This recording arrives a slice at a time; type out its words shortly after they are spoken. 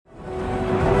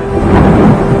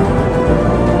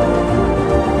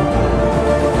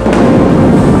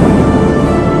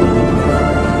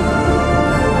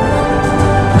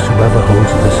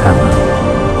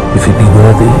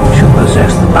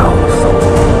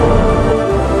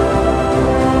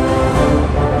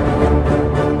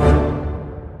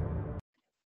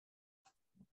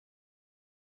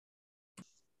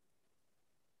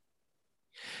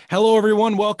Hello,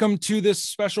 everyone. Welcome to this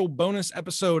special bonus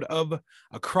episode of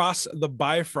Across the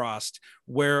Bifrost,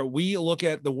 where we look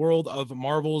at the world of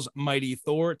Marvel's Mighty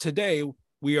Thor. Today,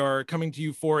 we are coming to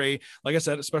you for like I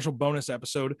said, a special bonus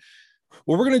episode.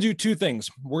 Well, we're going to do two things.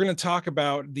 We're going to talk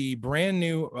about the brand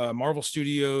new Marvel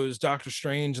Studios Doctor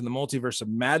Strange and the Multiverse of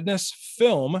Madness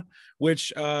film,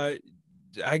 which I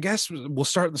guess we'll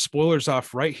start the spoilers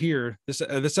off right here. This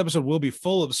episode will be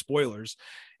full of spoilers.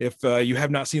 If you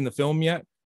have not seen the film yet,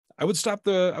 I would stop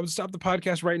the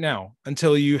podcast right now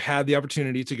until you had the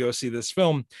opportunity to go see this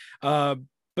film. But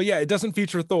yeah, it doesn't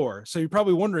feature Thor. So you're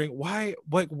probably wondering why,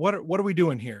 what are we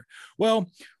doing here? Well,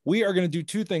 we are going to do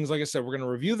two things. Like I said, we're going to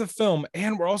review the film,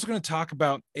 and we're also going to talk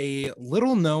about a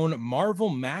little known Marvel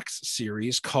Max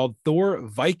series called Thor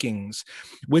Vikings,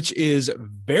 which is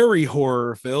very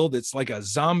horror filled. It's like a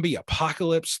zombie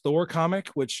apocalypse Thor comic,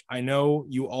 which I know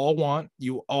you all want.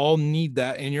 You all need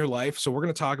that in your life. So we're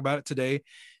going to talk about it today.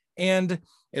 And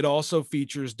it also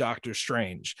features Doctor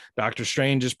Strange. Doctor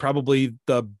Strange is probably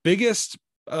the biggest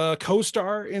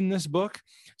co-star in this book.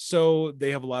 So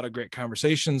they have a lot of great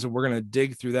conversations, and we're going to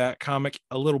dig through that comic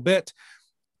a little bit.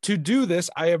 To do this,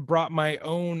 I have brought my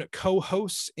own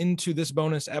co-hosts into this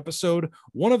bonus episode.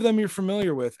 One of them you're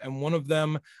familiar with, and one of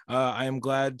them I am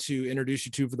glad to introduce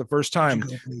you to for the first time.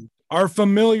 Our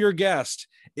familiar guest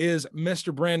is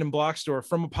Mr. Brandon Blocksdorf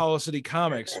from Apollo City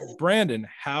Comics. Brandon,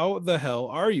 how the hell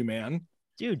are you, man?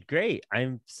 Dude, great.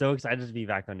 I'm so excited to be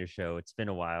back on your show. It's been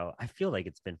a while. I feel like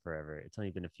it's been forever. It's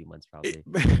only been a few months, probably.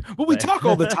 But we talk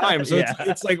all the time. So yeah.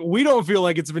 it's like we don't feel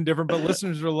like it's been different, but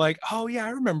listeners are like, oh, yeah, I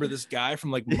remember this guy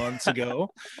from like months ago.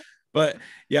 But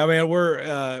yeah, man,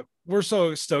 we're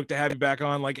so stoked to have you back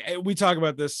on. Like we talk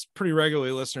about this pretty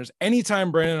regularly, listeners.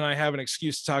 Anytime Brandon and I have an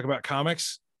excuse to talk about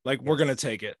comics, like we're gonna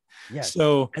take it. Yes.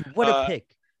 So and what a pick.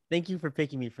 Thank you for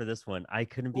picking me for this one. I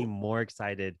couldn't be more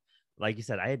excited. Like you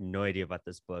said, I had no idea about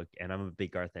this book, and I'm a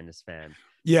big Garth Ennis fan.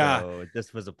 Yeah. So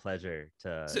this was a pleasure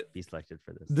to be selected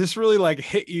for this. This really like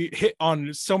hit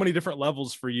on so many different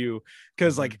levels for you.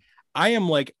 Cause like I am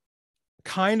like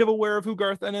kind of aware of who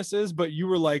Garth Ennis is, but you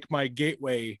were like my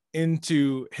gateway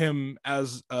into him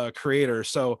as a creator.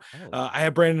 So I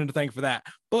have Brandon to thank for that.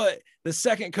 But the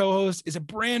second co-host is a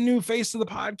brand new face of the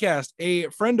podcast, a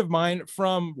friend of mine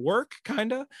from work,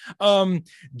 kind of.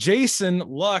 Jason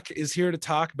Luck is here to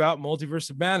talk about Multiverse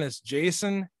of Madness.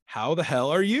 Jason, how the hell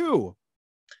are you?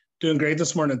 Doing great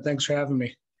this morning. Thanks for having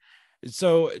me.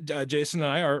 So Jason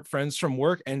and I are friends from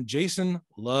work, and Jason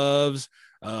loves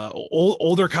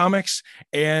older comics,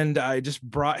 and I just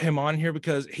brought him on here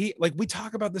because we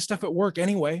talk about this stuff at work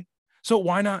anyway. So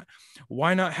why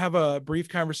not have a brief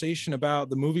conversation about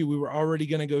the movie we were already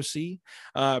going to go see?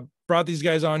 Brought these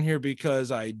guys on here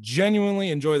because I genuinely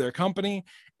enjoy their company,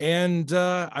 and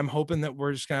I'm hoping that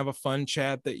we're just gonna have a fun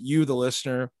chat that you, the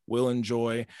listener, will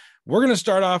enjoy. We're going to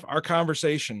start off our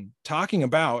conversation talking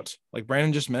about, like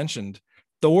Brandon just mentioned,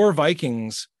 Thor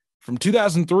Vikings from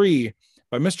 2003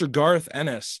 by Mr. Garth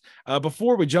Ennis.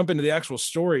 Before we jump into the actual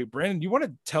story, Brandon, do you want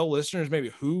to tell listeners maybe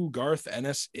who Garth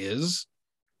Ennis is?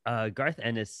 Garth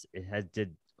Ennis hard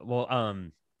to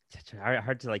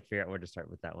like figure out where to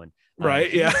start with that one.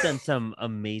 Right. Yeah. He's done some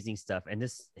amazing stuff, and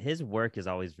his work is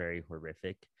always very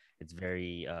horrific. It's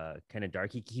very kind of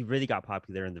dark. He really got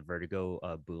popular in the Vertigo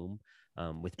boom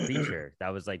with Preacher. That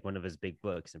was like one of his big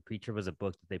books, and Preacher was a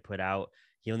book that they put out.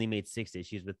 He only made 6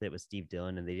 issues with it with Steve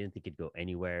Dillon, and they didn't think it'd go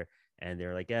anywhere. And they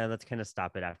were like, yeah, let's kind of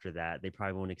stop it after that. They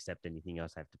probably won't accept anything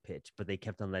else I have to pitch, but they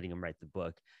kept on letting him write the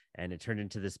book, and it turned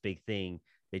into this big thing.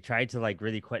 They tried to like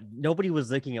really quit. Nobody was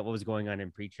looking at what was going on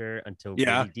in Preacher until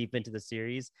really deep into the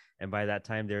series. And by that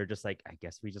time, they were just like, I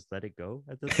guess we just let it go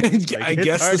at this point. Like, I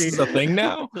guess this is a thing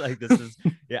now. Like this is,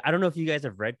 yeah. I don't know if you guys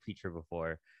have read Preacher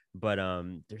before, but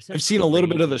I've seen a little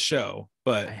bit of the show,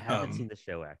 but I haven't seen the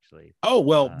show actually. Oh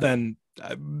well, then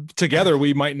together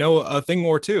we might know a thing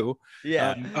or two.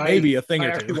 Yeah, maybe a thing I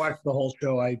or actually two. watched the whole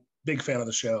show. I big fan of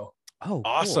the show. Oh,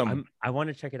 awesome! Cool. I want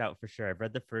to check it out for sure. I've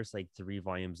read the first like 3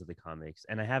 volumes of the comics,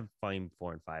 and I have volume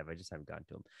 4 and 5. I just haven't gotten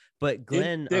to them. But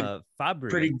Glenn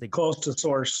Fabry, pretty close to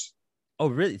source. Oh,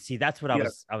 really? See, that's what I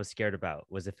was scared about,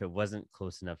 was if it wasn't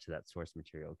close enough to that source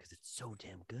material, because it's so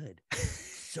damn good.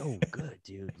 So good,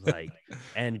 dude. Like,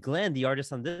 and Glenn, the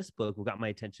artist on this book, who got my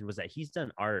attention, was that he's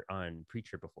done art on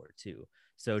Preacher before too.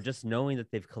 So just knowing that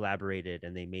they've collaborated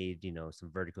and they made, some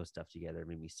Vertigo stuff together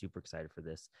made me super excited for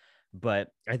this. But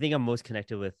I think I'm most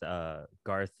connected with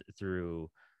Garth through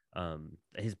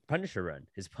his Punisher run.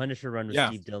 His Punisher run with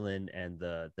Steve Dillon, and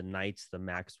the Knights, the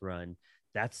Max run.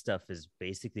 That stuff is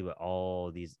basically what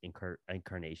all these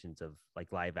incarnations of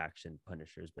like live action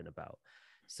Punisher has been about.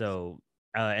 So,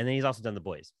 and then he's also done The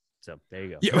Boys. So there you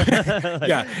go. Yeah.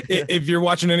 Yeah. If you're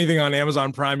watching anything on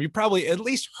Amazon Prime, you probably at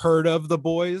least heard of The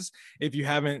Boys if you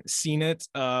haven't seen it.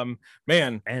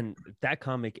 Man. And that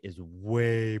comic is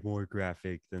way more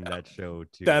graphic than that show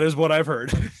too. That is what I've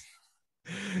heard.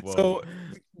 Whoa. So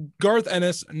Garth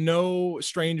Ennis, no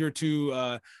stranger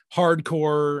to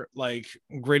hardcore, like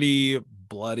gritty,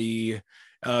 bloody,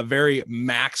 very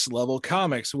max level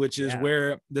comics, which is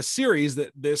where the series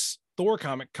that this Thor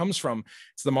comic comes from.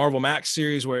 It's the Marvel Max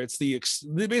series, where it's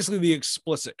basically the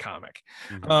explicit comic.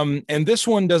 And this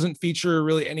one doesn't feature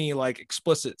really any like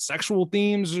explicit sexual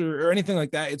themes or anything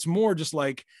like that. It's more just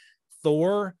like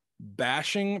Thor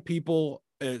bashing people,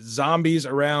 zombies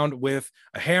around with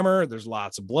a hammer. There's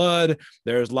lots of blood.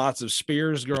 There's lots of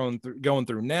spears going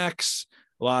through necks.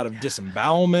 A lot of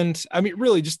disembowelment. I mean,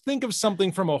 really, just think of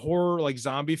something from a horror like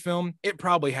zombie film. It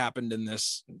probably happened in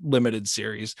this limited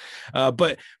series.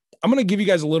 But I'm going to give you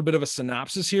guys a little bit of a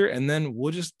synopsis here, and then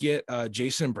we'll just get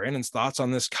Jason and Brandon's thoughts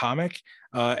on this comic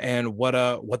and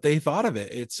what they thought of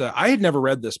it. It's I had never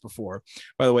read this before,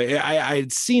 by the way. I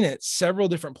had seen it several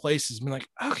different places. Been like,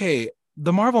 okay,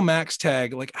 the Marvel Max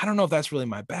tag, like, I don't know if that's really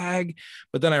my bag.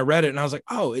 But then I read it and I was like,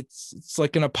 oh, it's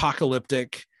like an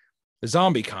apocalyptic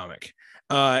zombie comic.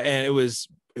 And it was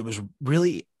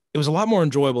a lot more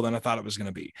enjoyable than I thought it was going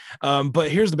to be.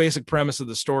 But here's the basic premise of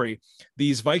the story.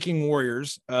 These Viking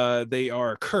warriors, they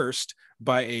are cursed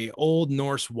by a old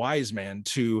Norse wise man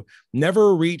to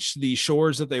never reach the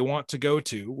shores that they want to go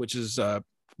to, which is,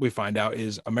 we find out,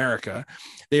 is America.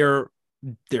 They're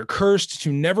cursed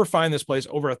to never find this place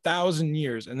over 1,000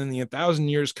 years. And then the 1,000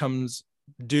 years comes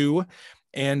due,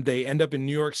 and they end up in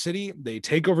New York City. They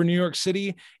take over New York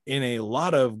City in a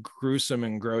lot of gruesome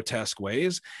and grotesque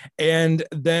ways. And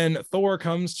then Thor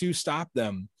comes to stop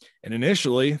them. And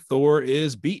initially, Thor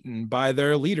is beaten by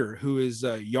their leader, who is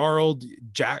Jarl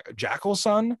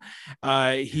Jackalson.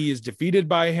 He is defeated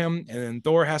by him, and then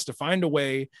Thor has to find a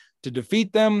way to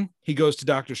defeat them. He goes to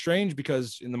Doctor Strange,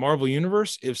 because in the Marvel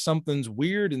Universe, if something's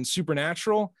weird and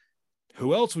supernatural,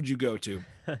 who else would you go to?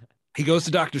 He goes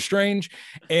to Doctor Strange,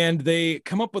 and they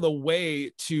come up with a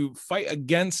way to fight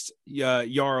against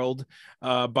Jarl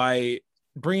by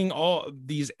bringing all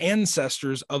these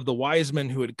ancestors of the wise men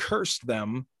who had cursed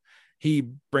them. He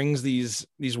brings these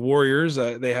warriors.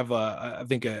 They have I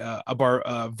think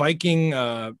a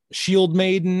Viking shield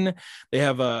maiden. They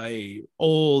have a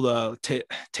old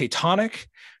Teutonic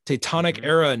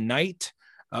era knight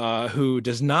who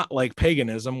does not like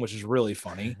paganism, which is really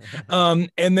funny. And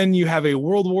then you have a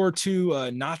World War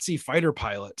II Nazi fighter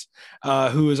pilot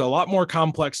who is a lot more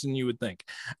complex than you would think.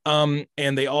 And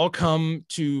they all come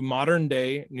to modern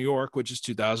day New York, which is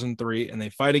 2003, and they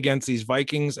fight against these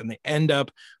Vikings, and they end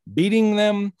up beating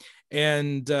them.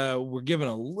 And we're given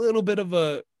a little bit of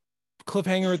a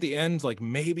cliffhanger at the end, like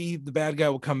maybe the bad guy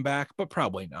will come back, but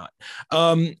probably not.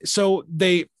 So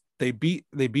they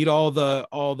beat all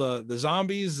the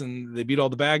zombies, and they beat all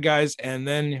the bad guys, and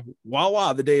then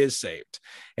voila, the day is saved.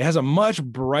 It has a much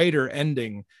brighter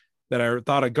ending than I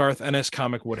thought a Garth Ennis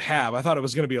comic would have. I thought it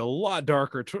was going to be a lot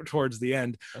darker towards the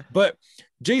end. But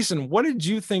Jason, what did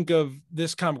you think of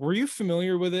this comic? Were you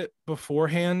familiar with it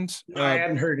beforehand? I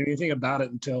hadn't heard anything about it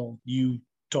until you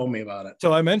told me about it.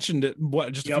 So I mentioned it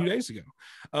just a few days ago.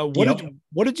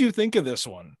 What did you think of this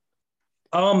one?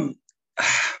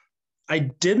 I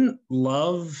didn't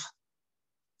love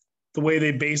the way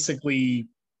they basically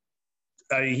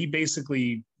he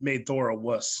basically made Thor a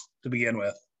wuss to begin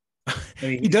with. I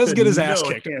mean, he does get his ass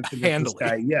kicked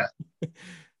handily. Yeah.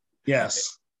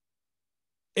 Yes.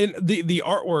 And the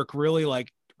artwork really, like,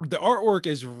 the artwork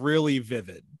is really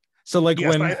vivid. So like, yes,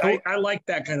 when I like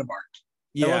that kind of art.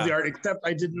 Yeah. I love the art, except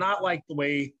I did not like the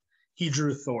way he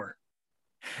drew Thor.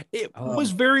 It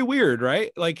was very weird,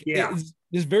 right? Like, yeah.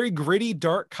 This very gritty,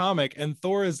 dark comic, and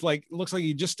Thor is like, looks like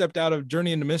he just stepped out of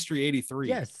Journey into Mystery 83.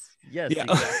 Yes, yeah.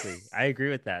 Exactly. I agree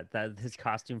with that. That his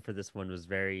costume for this one was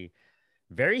very,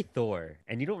 very Thor,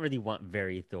 and you don't really want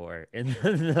very Thor in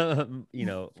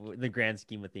the grand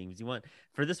scheme of things. You want,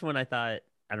 for this one, I thought,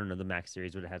 I don't know, the Max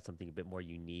series would have had something a bit more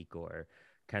unique or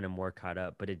kind of more caught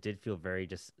up, but it did feel very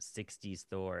just 60s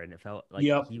Thor, and it felt like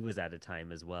he was at a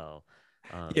time as well.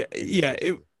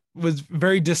 It was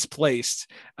very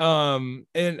displaced. And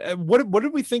what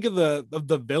did we think of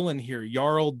the villain here,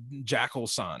 Jarl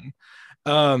Jackalson?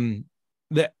 I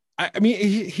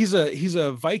mean, he's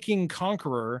a Viking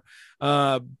conqueror,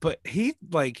 but he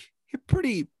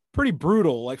pretty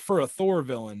brutal, like, for a Thor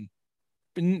villain.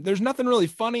 And there's nothing really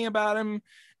funny about him,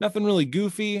 nothing really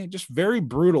goofy, just very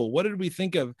brutal. What did we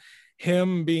think of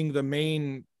him being the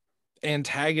main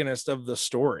antagonist of the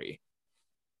story?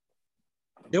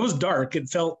 It was dark. It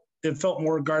felt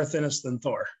more Garth Ennis than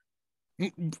Thor.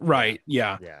 Right.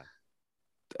 Yeah. Yeah.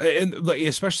 And like,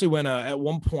 especially when at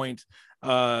one point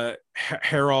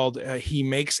Harold he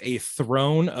makes a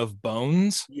throne of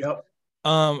bones. Yep.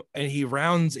 And he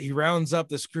rounds up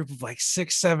this group of like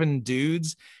 6-7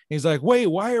 dudes. He's like, wait,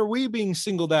 why are we being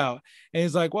singled out? And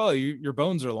he's like, well, your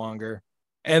bones are longer.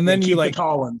 And They then keep the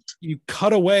tall ones. you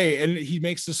cut away and he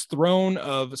makes this throne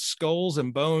of skulls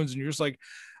and bones, and you're just like,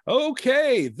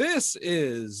 okay, this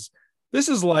is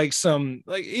like some,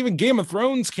 like, even Game of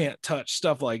Thrones can't touch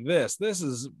stuff like this. This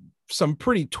is some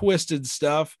pretty twisted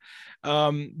stuff.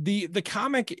 The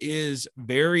comic is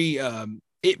very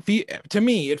to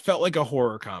me it felt like a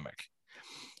horror comic.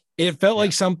 It felt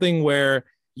like something where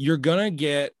you're gonna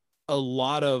get a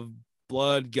lot of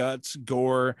blood, guts,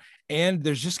 gore, and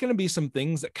there's just gonna be some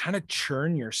things that kind of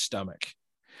churn your stomach.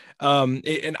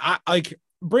 And I like,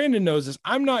 Brandon knows this.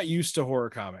 I'm not used to horror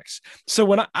comics. So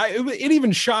when it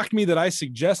even shocked me that I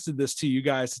suggested this to you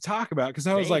guys to talk about, because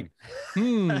I was like,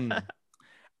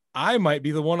 I might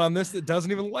be the one on this that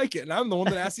doesn't even like it. And I'm the one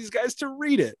that asked these guys to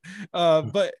read it.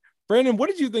 But Brandon, what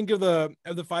did you think of the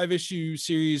 5-issue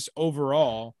series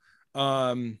overall?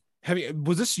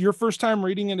 Was this your first time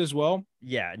reading it as well?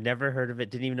 Yeah, never heard of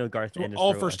it. Didn't even know Garth Ennis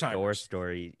all wrote first a Thor timers.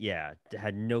 story. Yeah,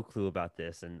 had no clue about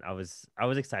this, and I was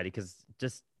excited because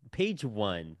just page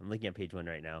 1. I'm looking at page 1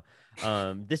 right now.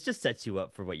 This just sets you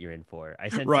up for what you're in for. I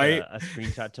sent Right. a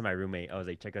screenshot to my roommate. I was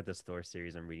like, check out this Thor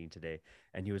series I'm reading today,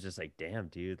 and he was just like, damn,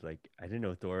 dude, like I didn't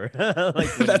know Thor like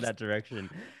went in that direction.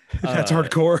 That's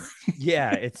hardcore.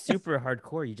 Yeah, it's super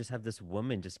hardcore. You just have this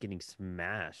woman just getting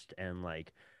smashed, and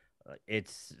like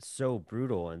it's so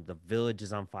brutal, and the village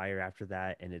is on fire after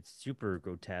that, and it's super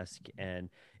grotesque, and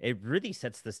it really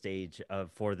sets the stage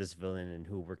for this villain and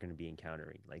who we're going to be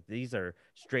encountering. Like, these are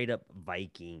straight up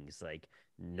Vikings, like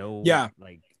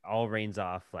like all reigns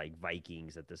off, like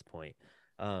Vikings at this point.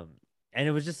 And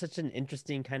it was just such an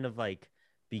interesting kind of like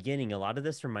beginning. A lot of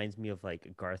this reminds me of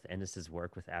like Garth Ennis's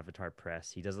work with Avatar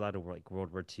Press. He does a lot of like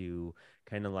World War II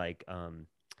kind of like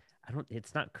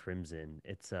it's not Crimson,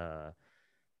 it's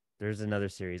there's another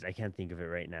series. I can't think of it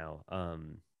right now.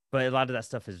 But a lot of that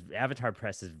stuff is Avatar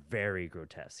Press is very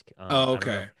grotesque.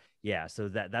 Okay. Yeah, so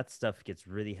that stuff gets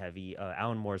really heavy.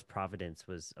 Alan Moore's Providence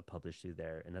was published through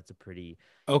there, and that's a pretty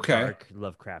dark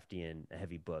Lovecraftian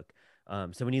heavy book.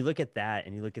 So when you look at that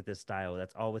and you look at this style,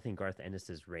 that's all within Garth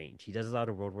Ennis's range. He does a lot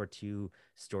of World War II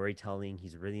storytelling.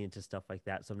 He's really into stuff like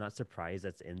that. So I'm not surprised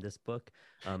that's in this book.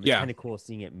 It's kind of cool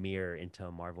seeing it mirror into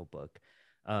a Marvel book.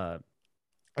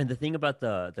 And the thing about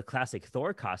the classic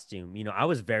Thor costume, I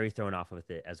was very thrown off with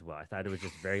it as well. I thought it was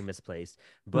just very misplaced.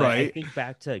 But I think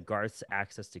back to Garth's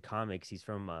access to comics. He's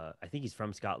from, I think he's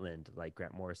from Scotland, like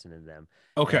Grant Morrison and them.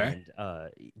 Okay.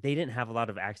 And they didn't have a lot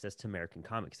of access to American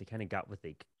comics. They kind of got what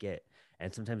they could get.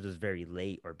 And sometimes it was very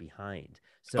late or behind.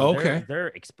 So their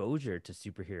exposure to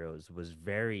superheroes was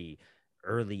very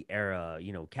early era,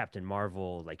 Captain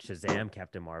Marvel, like Shazam,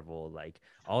 Captain Marvel, like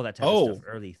all that type of stuff,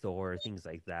 early Thor, things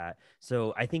like that.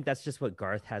 So I think that's just what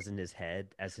Garth has in his head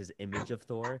as his image of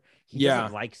Thor. He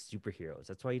doesn't like superheroes.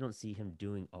 That's why you don't see him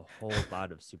doing a whole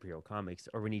lot of superhero comics.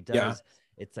 Or when he does,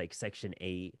 it's like Section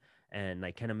 8 and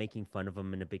like kind of making fun of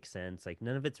them in a big sense. Like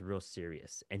none of it's real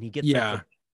serious. And he gets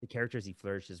the characters he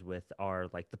flourishes with are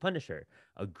like the Punisher,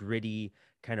 a gritty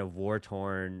kind of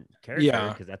war-torn character,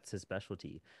 because that's his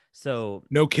specialty. So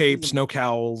no capes, no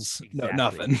cowls,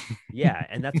 nothing. Yeah,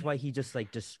 and that's why he just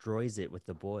like destroys it with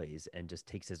the boys and just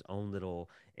takes his own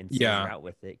little insane route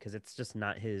with it, because it's just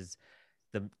not his.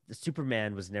 The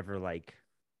Superman was never like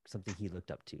something he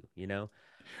looked up to,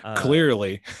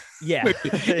 Clearly.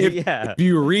 If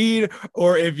you read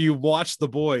or if you watch The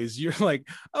Boys, you're like,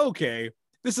 okay,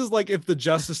 this is like if the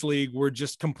Justice League were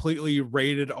just completely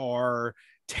rated R,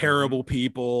 terrible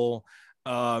people,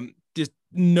 just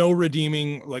no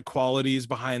redeeming like qualities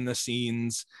behind the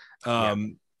scenes.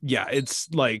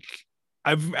 It's like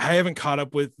I haven't caught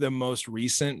up with the most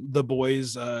recent The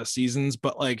Boys seasons,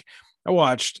 but like I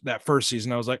watched that first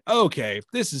season. I was like, okay,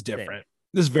 this is different.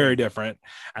 This is very different.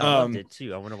 I loved it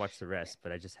too. I want to watch the rest,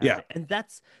 but I just haven't. And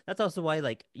that's also why,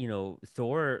 like,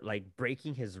 Thor like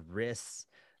breaking his wrists.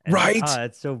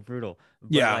 It's so brutal.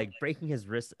 But like breaking his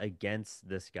wrist against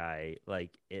this guy,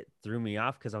 like it threw me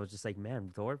off, because I was just like,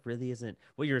 man, Thor really isn't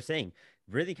what you were saying,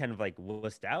 really kind of like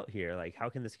wussed out here. Like, how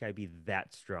can this guy be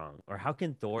that strong? Or how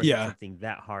can Thor hit something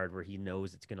that hard where he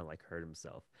knows it's gonna like hurt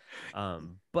himself?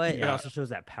 But it also shows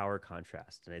that power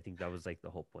contrast. And I think that was like the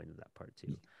whole point of that part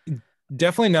too.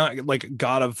 Definitely not like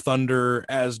God of Thunder,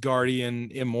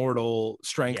 Asgardian, immortal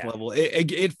strength level.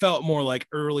 It felt more like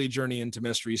early Journey into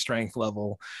Mystery strength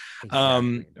level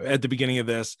at the beginning of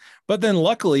this. But then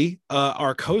luckily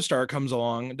our co-star comes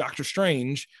along, Doctor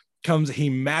Strange, he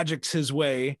magics his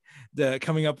way to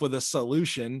coming up with a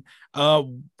solution.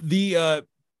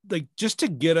 Like just to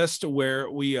get us to where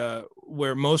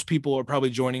where most people are probably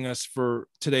joining us for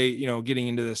today, you know, getting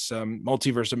into this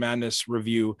Multiverse of Madness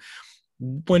review.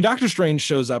 When Doctor Strange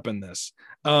shows up in this,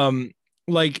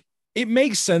 like it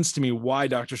makes sense to me why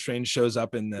Doctor Strange shows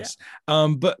up in this. Yeah.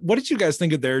 But what did you guys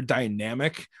think of their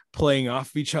dynamic playing off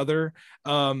of each other?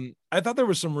 I thought there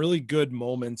were some really good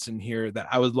moments in here that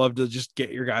I would love to just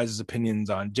get your guys' opinions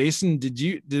on. Jason,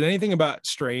 did anything about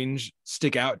Strange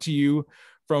stick out to you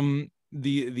from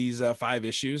these 5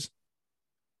 issues?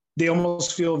 They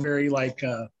almost feel very like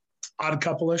Odd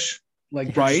Couple-ish,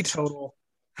 like right, total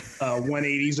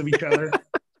 180s of each other.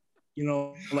 You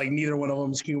know, like neither one of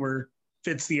them's humor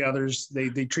fits the others. They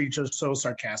treat each other so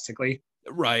sarcastically.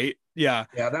 Right. Yeah.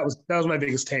 Yeah, that was my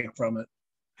biggest take from it.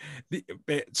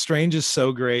 Strange is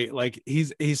so great. Like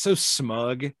he's so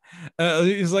smug.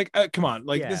 He's like, come on,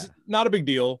 like this is not a big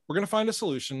deal. We're gonna find a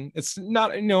solution. It's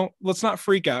not, you know, let's not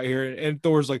freak out here. And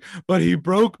Thor's like, but he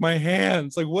broke my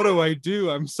hands. Like, what do I do?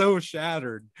 I'm so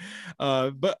shattered.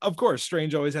 But of course,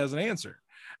 Strange always has an answer.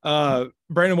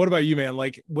 Brandon, what about you, man?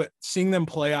 Like seeing them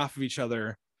play off of each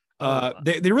other.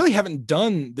 They really haven't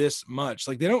done this much.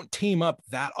 Like they don't team up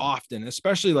that often,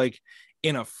 especially like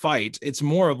in a fight. It's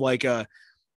more of like a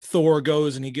Thor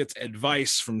goes and he gets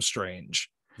advice from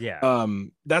Strange. Yeah.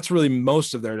 That's really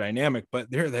most of their dynamic, but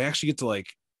they actually get to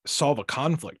like solve a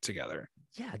conflict together.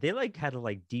 Yeah, they like had to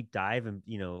like deep dive, and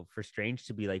you know, for Strange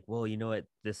to be like, well, you know what,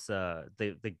 this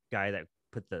the guy that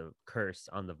put the curse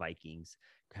on the Vikings,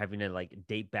 having to like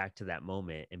date back to that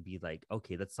moment and be like,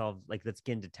 okay, let's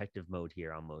get in detective mode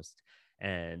here almost.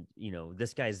 And you know,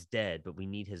 this guy's dead, but we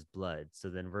need his blood. So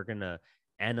then we're gonna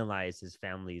analyze his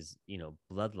family's, you know,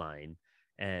 bloodline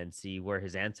and see where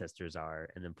his ancestors are,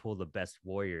 and then pull the best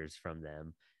warriors from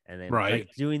them. And then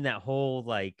like doing that whole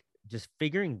like just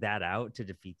figuring that out to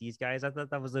defeat these guys. I thought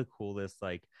that was the coolest.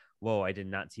 Like, whoa, I did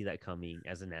not see that coming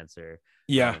as an answer.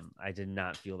 Yeah. I did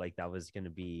not feel like that was going to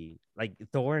be like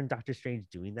Thor and Doctor Strange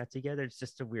doing that together. It's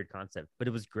just a weird concept, but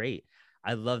it was great.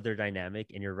 I love their dynamic.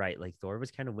 And you're right. Like Thor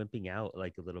was kind of wimping out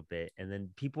like a little bit. And then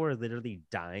people are literally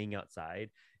dying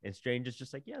outside. And Strange is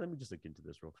just like, yeah, let me just look into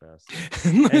this real fast.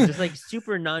 And just like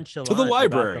super nonchalant. To the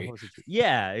library.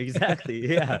 Yeah,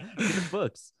 exactly. Yeah. To the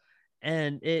books.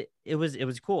 And it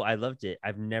was cool. I loved it.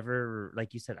 I've never,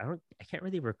 like you said, I can't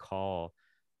really recall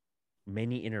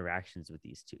many interactions with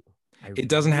these two. It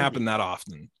doesn't happen that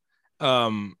often.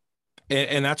 And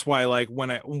that's why, like,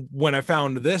 when I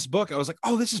found this book, I was like,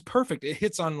 oh, this is perfect. It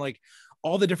hits on like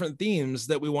all the different themes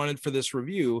that we wanted for this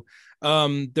review.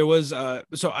 There was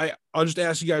so I'll just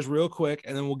ask you guys real quick,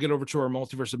 and then we'll get over to our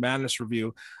Multiverse of Madness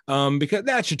review, because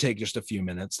that should take just a few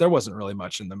minutes. There wasn't really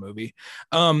much in the movie.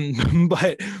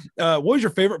 But what was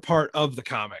your favorite part of the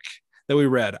comic that we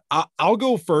read? I'll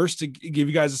go first to give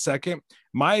you guys a second.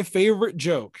 My favorite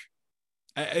joke,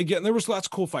 again, there was lots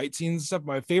of cool fight scenes and stuff.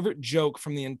 My favorite joke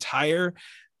from the entire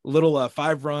little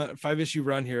 5-issue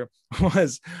run here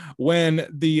was when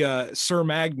the Sir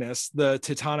Magnus, the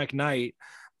Teutonic Knight,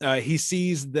 he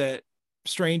sees that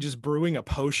Strange is brewing a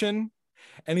potion,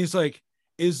 and he's like,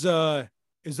 is that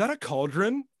a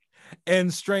cauldron?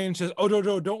 And Strange says, oh,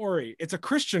 no, don't worry, it's a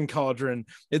Christian cauldron.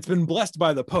 It's been blessed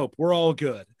by the Pope. We're all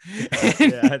good.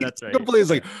 Yeah, that's right. Completely is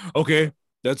like, okay,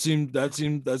 that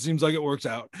seems like it works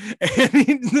out.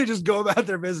 And they just go about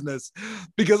their business,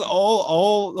 because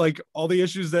all the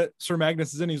issues that Sir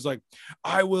Magnus is in, he's like,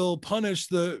 I will punish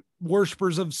the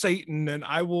worshipers of Satan, and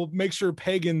I will make sure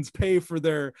pagans pay for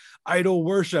their idol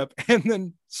worship. And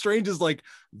then Strange is like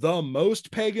the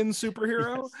most pagan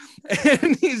superhero. Yes.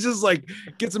 And he's just like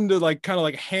gets him to like kind of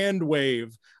like hand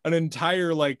wave an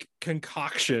entire like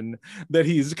concoction that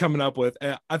he's coming up with.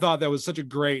 And I thought that was such a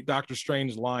great Doctor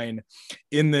Strange line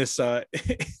in this.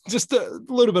 Just a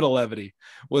little bit of levity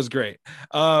was great.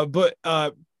 But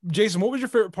Jason, what was your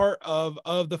favorite part of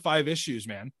the 5 issues,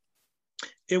 man?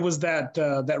 It was that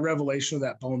revelation of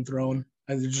that bone throne.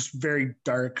 And it's just very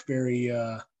dark, very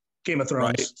Game of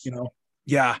Thrones, right. You know?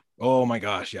 Yeah. Oh my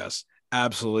gosh. Yes,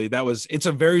 absolutely. It's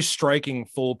a very striking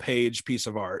full page piece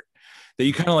of art that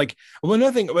you kind of like. Well,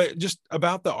 another thing just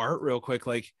about the art real quick,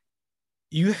 like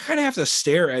you kind of have to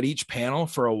stare at each panel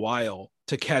for a while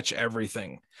to catch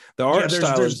everything. The art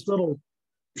style there's little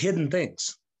hidden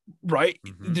things. Right.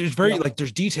 Mm-hmm. There's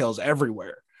there's details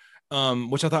everywhere.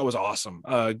 Which I thought was awesome.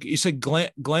 You said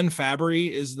Glenn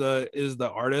Fabry is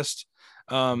the artist.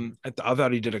 I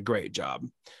thought he did a great job.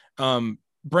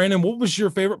 Brandon, what was your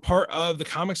favorite part of the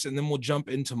comics? And then we'll jump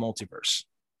into Multiverse.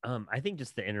 I think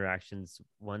just the interactions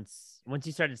once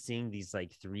you started seeing these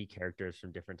like three characters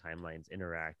from different timelines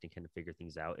interact and kind of figure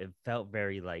things out, it felt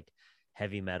very like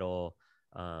heavy metal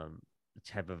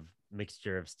type of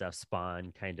mixture of stuff.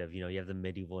 Spawn kind of, you have the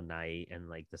medieval knight and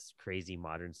like this crazy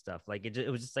modern stuff. Like it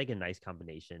was just like a nice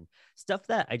combination, stuff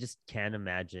that I just can't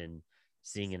imagine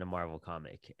seeing in a Marvel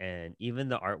comic. And even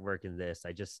the artwork in this,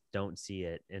 I just don't see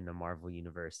it in the Marvel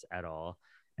universe at all.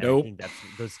 And Nope. I think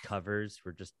those covers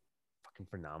were just fucking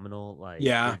phenomenal. Like,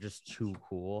 Yeah. they're just too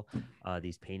cool.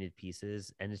 These painted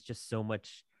pieces, and it's just so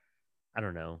much, I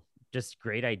don't know, just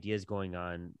great ideas going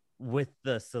on with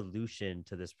the solution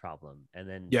to this problem. And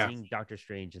then seeing Doctor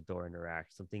Strange and Thor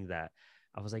interact, something that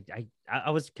I was like, I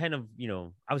was kind of,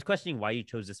 I was questioning why you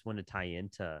chose this one to tie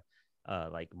into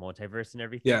like multiverse and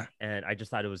everything. Yeah. And I just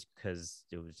thought it was because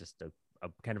it was just a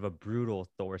kind of a brutal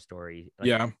Thor story, like,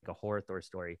 yeah, like a horror Thor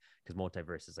story, because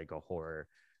multiverse is like a horror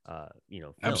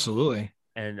film. Absolutely.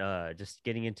 And just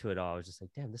getting into it all, I was just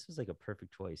like, damn, this was like a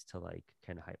perfect choice to like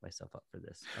kind of hype myself up for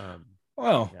this.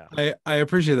 Well, yeah. I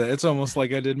appreciate that. It's almost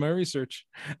like I did my research.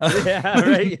 Yeah,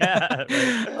 right. Yeah.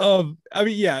 Right. I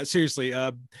mean, yeah, seriously.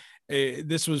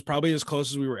 This was probably as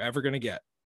close as we were ever going to get.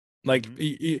 Like,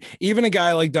 even a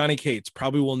guy like Donny Cates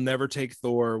probably will never take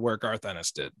Thor where Garth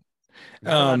Ennis did.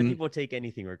 Not a lot of people take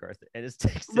anything where Garth Ennis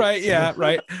takes it. Right. Yeah.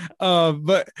 Right.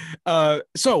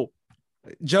 So,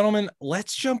 gentlemen,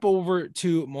 let's jump over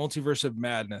to Multiverse of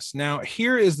Madness. Now,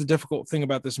 here is the difficult thing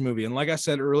about this movie, and like I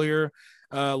said earlier,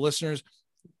 listeners,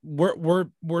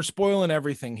 we're spoiling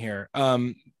everything here.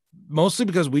 Mostly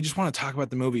because we just want to talk about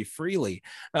the movie freely.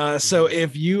 So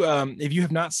if you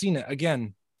have not seen it,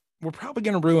 again, we're probably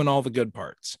going to ruin all the good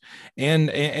parts,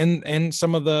 and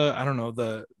some of the, I don't know,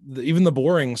 the even the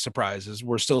boring surprises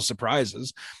were still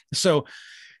surprises. So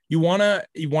you wanna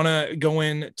go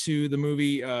into the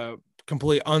movie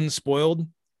completely unspoiled,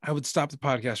 I would stop the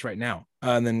podcast right now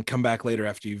and then come back later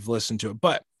after you've listened to it.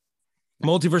 But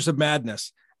Multiverse of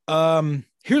Madness.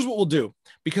 Here's what we'll do,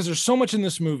 because there's so much in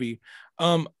this movie.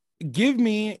 Give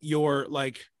me your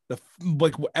like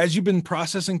as you've been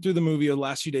processing through the movie the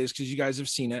last few days, because you guys have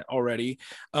seen it already.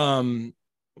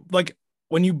 Like,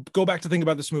 when you go back to think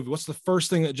about this movie, what's the first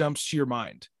thing that jumps to your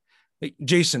mind? Like,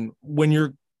 Jason, when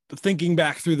you're thinking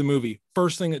back through the movie,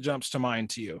 first thing that jumps to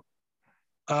mind to you?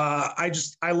 I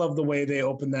love the way they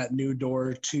opened that new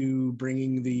door to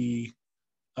bringing the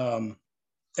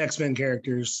X-Men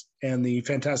characters and the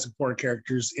Fantastic Four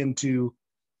characters into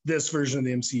this version of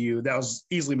the MCU. That was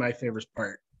easily my favorite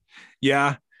part.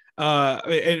 Yeah.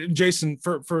 Jason,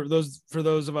 for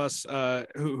those of us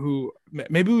who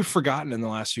maybe we've forgotten in the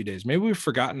last few days, maybe we've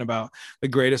forgotten about the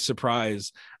greatest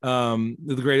surprise,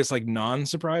 the greatest like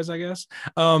non-surprise, I guess.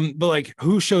 But like,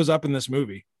 who shows up in this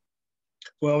movie?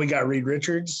 Well, we got Reed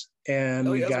Richards, and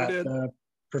we got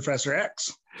Professor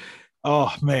X.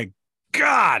 Oh man,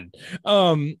 God.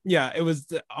 Yeah, it was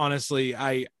honestly,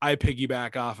 I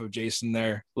piggyback off of Jason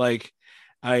there. Like,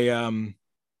 I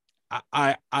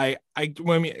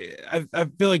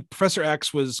feel like Professor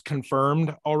X was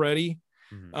confirmed already.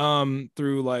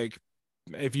 Through, like,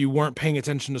 if you weren't paying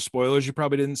attention to spoilers, you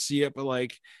probably didn't see it, but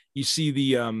like, you see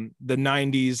the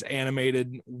 90s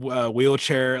animated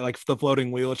wheelchair, like the floating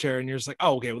wheelchair, and you're just like,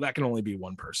 oh, okay, well, that can only be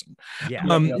one person. Yeah.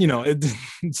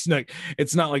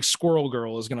 It's not like Squirrel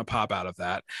Girl is gonna pop out of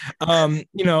that.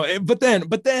 But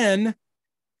then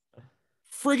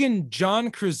friggin'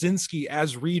 John Krasinski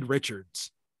as Reed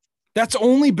Richards. That's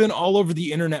only been all over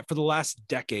the internet for the last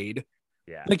decade.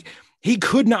 Yeah. Like, he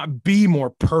could not be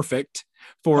more perfect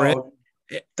for it.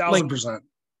 1,000%.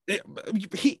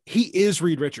 He is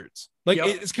Reed Richards. Like,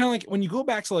 it's kind of like when you go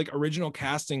back to like original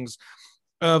castings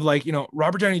of, like,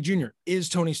 Robert Downey Jr. is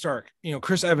Tony Stark,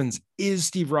 Chris Evans is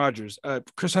Steve Rogers,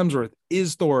 Chris Hemsworth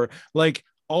is Thor. Like,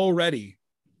 already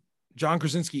John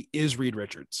Krasinski is Reed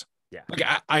Richards. Yeah. Like,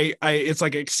 I it's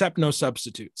like, accept no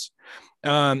substitutes.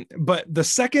 But the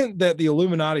second that the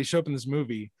Illuminati show up in this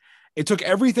movie, it took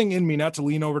everything in me not to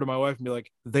lean over to my wife and be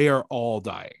like, they are all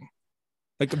dying.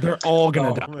 Like, they're all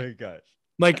gonna die. Oh my gosh.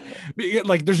 Like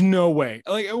there's no way.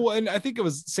 Like, and I think it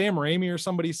was Sam Raimi or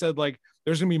somebody said, like,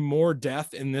 there's gonna be more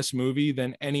death in this movie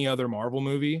than any other Marvel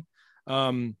movie. I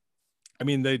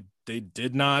mean, they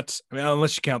did not. I mean,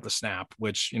 unless you count the snap,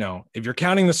 which, if you're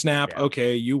counting the snap,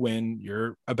 okay, you win.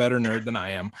 You're a better nerd than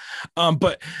I am.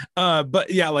 But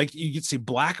yeah, like, you could see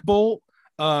Black Bolt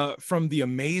from the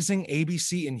amazing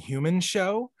ABC Inhumans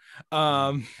show.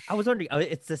 I was wondering,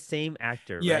 it's the same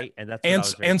actor, right? And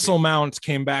that's Ansel Mount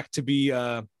came back to be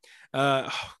oh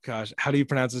gosh, how do you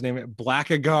pronounce his name?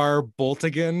 Blackagar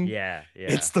Boltigan. Yeah.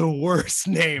 It's the worst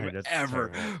name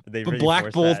ever. But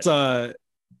Black Bolt,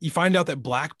 you find out that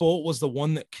Black Bolt was the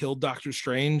one that killed Doctor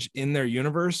Strange in their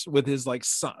universe with his like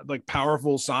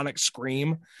powerful sonic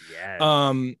scream.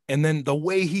 Yeah. And then the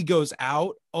way he goes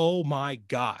out, oh my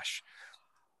gosh,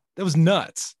 that was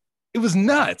nuts. It was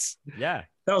nuts. Yeah.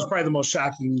 That was probably the most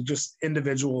shocking, just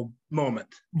individual moment.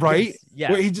 Right? Yes,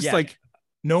 yeah. Where he just like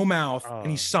no mouth and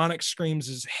he Oh. sonic screams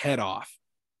his head off.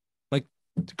 Like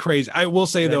crazy. I will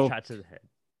say That though, shot to the head.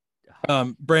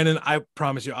 Brandon, I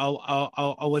promise you,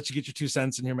 I'll let you get your 2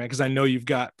 cents in here, man, because I know you've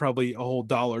got probably a whole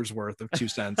dollar's worth of 2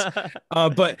 cents.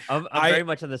 But I'm very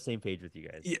much on the same page with you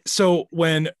guys. So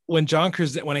when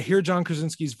I hear John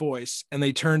Krasinski's voice and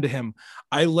they turn to him,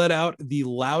 I let out the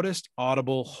loudest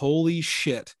audible "holy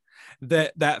shit"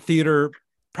 that theater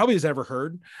probably has ever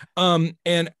heard.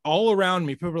 And all around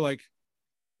me, people were like,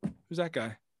 "Who's that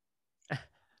guy?" I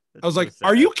was like,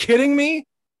 "Are you kidding me?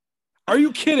 Are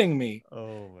you kidding me?"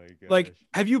 Oh my god! Like,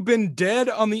 have you been dead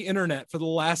on the internet for the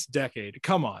last decade?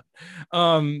 Come on.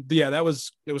 But yeah, it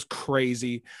was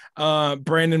crazy.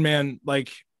 Brandon, man,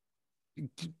 like,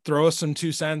 throw us some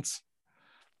 2 cents.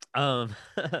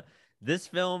 This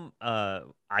film,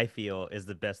 I feel, is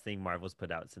the best thing Marvel's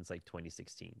put out since like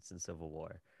 2016, since Civil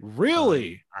War.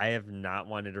 Really? I have not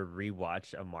wanted to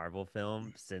rewatch a Marvel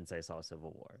film since I saw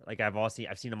Civil War. Like I've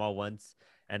seen them all once,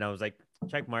 and I was like,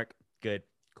 check mark, good,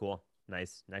 cool,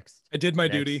 nice, next. I did my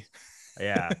duty.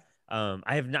 Yeah.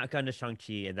 I have not gone to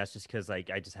Shang-Chi, and that's just because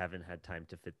like I just haven't had time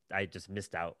to fit. I just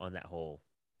missed out on that whole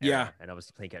era, Yeah. and I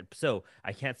was playing it. So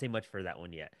I can't say much for that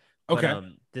one yet. Okay. But,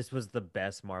 this was the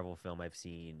best Marvel film I've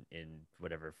seen in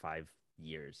whatever 5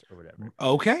 years or whatever.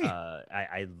 Okay.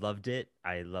 I loved it.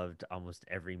 I loved almost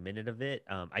every minute of it.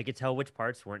 I could tell which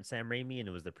parts weren't Sam Raimi and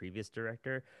it was the previous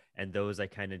director, and those I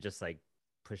kind of just like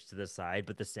pushed to the side.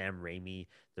 But the Sam Raimi,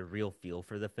 the real feel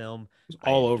for the film,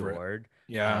 all I over adored.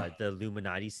 it. Yeah. The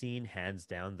Illuminati scene, hands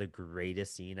down, the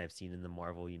greatest scene I've seen in the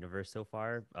Marvel universe so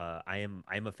far. I'm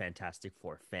a Fantastic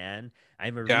Four fan.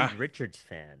 I'm a Reed Richards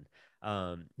fan.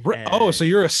 So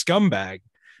you're a scumbag.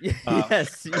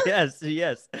 Yes.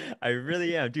 I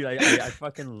really am, dude. I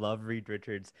fucking love Reed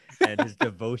Richards and his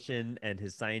devotion and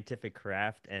his scientific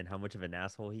craft and how much of an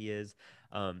asshole he is.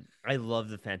 I love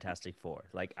the Fantastic Four.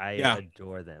 Like I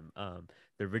adore them.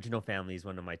 The Original Family is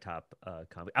one of my top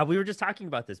comics. We were just talking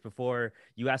about this before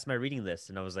you asked my reading list,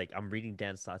 and I was like, I'm reading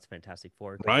Dan Slott's Fantastic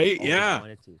Four. Right? Yeah.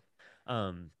 Wanted to.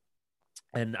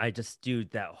 And I just,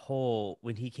 dude, that whole,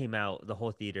 when he came out, the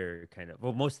whole theater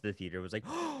most of the theater was like,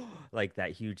 like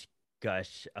that huge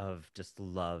gush of just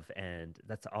love. And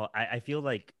that's all, I feel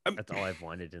like that's all I've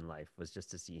wanted in life was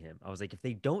just to see him. I was like, if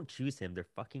they don't choose him, they're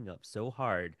fucking up so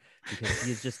hard because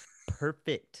he is just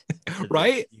perfect.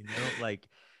 Right? You know, like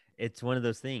it's one of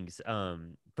those things.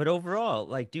 But overall,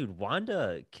 like, dude,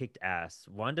 Wanda kicked ass.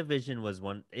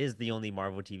 WandaVision is the only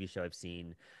Marvel TV show I've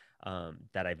seen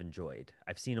that I've enjoyed.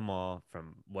 I've seen them all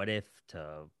from What If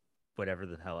to whatever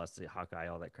the hell else, Hawkeye,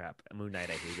 all that crap. Moon Knight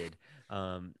I hated.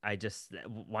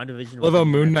 WandaVision. Love how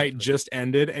Moon Knight just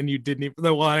ended and you didn't even.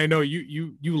 Well, I know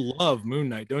you love Moon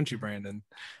Knight, don't you, Brandon?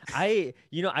 I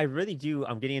really do.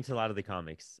 I'm getting into a lot of the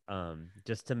comics,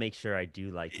 just to make sure I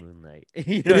do like Moon Knight.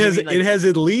 You know it has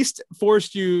at least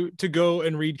forced you to go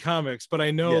and read comics, but I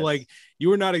know like you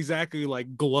were not exactly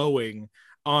like glowing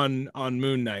on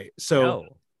Moon Knight. So.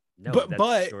 No,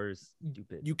 but sure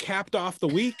stupid. You capped off the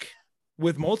week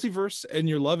with Multiverse and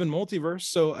you're loving Multiverse.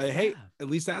 So hey, at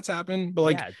least that's happened. But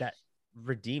like that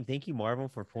redeemed. Thank you, Marvel,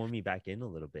 for pulling me back in a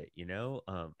little bit, you know?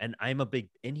 And I'm a big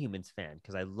Inhumans fan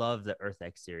because I love the Earth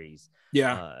X series.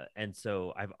 Yeah. And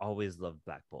so I've always loved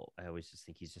Black Bolt. I always just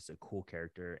think he's just a cool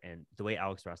character. And the way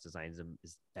Alex Ross designs him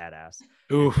is badass.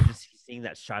 Ooh. Just seeing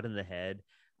that shot in the head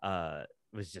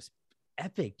was just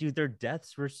epic. Dude, their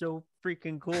deaths were so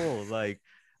freaking cool. Like,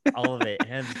 all of it,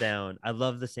 hands down. I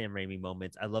love the Sam Raimi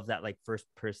moments. I love that like first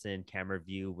person camera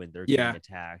view when they're getting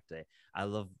attacked. I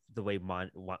love the way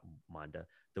Wanda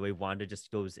just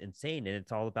goes insane, and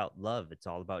it's all about love. It's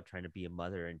all about trying to be a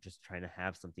mother and just trying to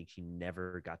have something she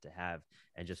never got to have,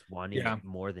 and just wanting it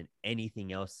more than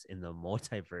anything else in the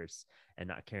multiverse, and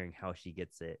not caring how she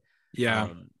gets it.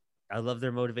 I love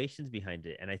their motivations behind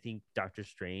it, and I think Doctor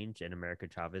Strange and America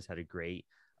Chavez had a great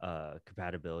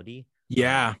compatibility.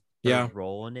 Her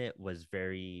role in it was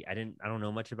very. I don't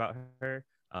know much about her.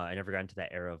 I never got into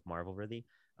that era of Marvel really.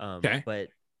 But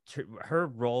her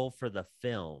role for the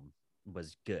film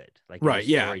was good. Like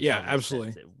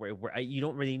absolutely. Where you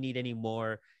don't really need any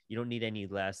more. You don't need any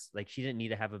less. Like she didn't need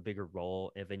to have a bigger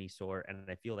role of any sort. And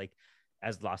I feel like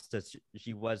as lost as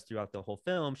she was throughout the whole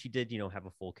film, she did have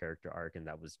a full character arc, and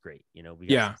that was great. We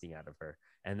got something out of her,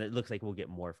 and it looks like we'll get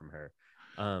more from her.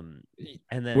 And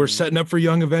then we're setting up for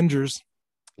Young Avengers.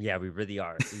 Yeah, we really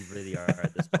are. We really are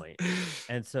at this point.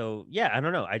 And so, yeah, I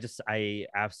don't know. I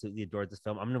absolutely adored this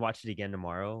film. I'm gonna watch it again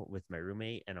tomorrow with my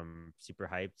roommate, and I'm super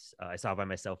hyped. I saw it by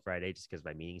myself Friday just because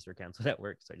my meetings were canceled at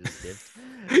work, so I just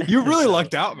You dipped. really So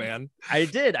lucked out, man. I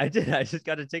did. I did. I just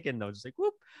got a ticket, and I was just like,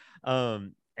 whoop.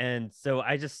 And so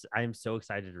I'm so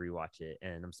excited to rewatch it,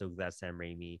 and I'm so glad Sam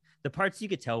Raimi. The parts you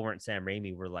could tell weren't Sam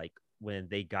Raimi were like when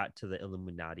they got to the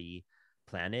Illuminati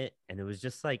planet, and it was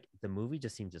just like the movie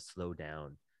just seemed to slow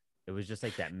down. It was just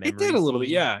like that It did memory a little bit.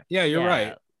 scene. Yeah. Yeah, you're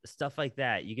right. Stuff like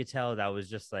that. You could tell that was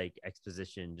just like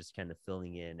exposition, just kind of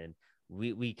filling in, and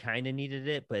we kind of needed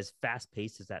it, but as fast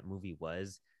paced as that movie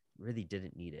was, really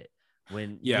didn't need it.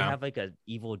 When you Yeah. have like a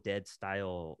Evil Dead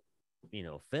style,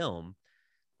 film,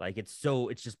 like it's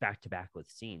just back to back with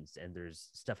scenes, and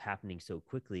there's stuff happening so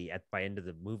quickly at by end of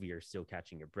the movie you're still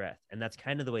catching your breath, and that's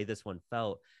kind of the way this one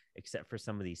felt, except for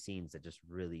some of these scenes that just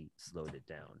really slowed it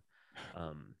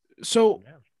down. So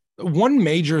one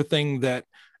major thing that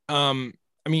I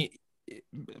mean,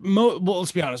 well,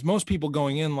 let's be honest, most people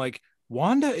going in like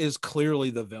Wanda is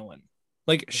clearly the villain.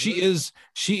 Like she is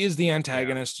the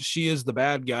antagonist. Yeah. She is the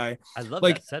bad guy. I love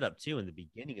like that setup too in the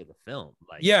beginning of the film.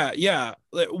 Like, yeah.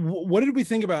 Like, what did we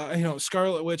think about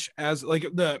Scarlet Witch as like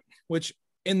which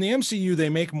in the MCU they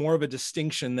make more of a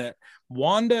distinction that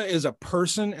Wanda is a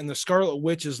person and the Scarlet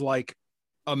Witch is like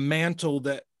a mantle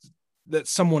that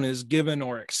someone is given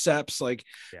or accepts. Like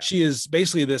she is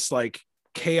basically this like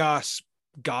chaos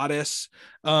goddess.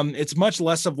 It's much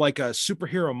less of like a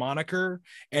superhero moniker,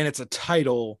 and it's a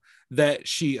title that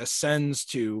she ascends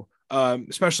to,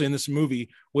 especially in this movie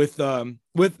with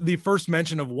the first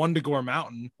mention of Wundagore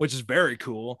Mountain, which is very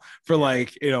cool for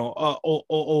like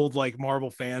old like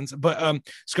Marvel fans. But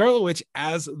Scarlet Witch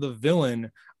as the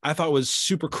villain I thought was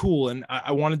super cool, and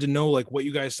I wanted to know like what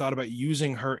you guys thought about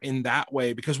using her in that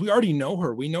way, because we already know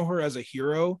her. We know her as a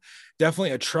hero,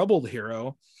 definitely a troubled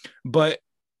hero, but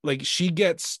like she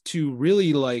gets to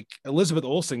really like Elizabeth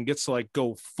Olsen gets to like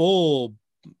go full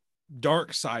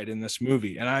dark side in this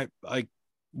movie. And I like,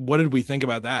 what did we think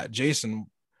about that, Jason?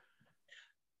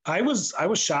 I was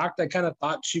shocked. I kind of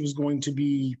thought she was going to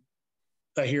be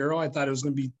a hero. I thought it was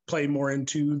going to be play more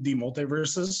into the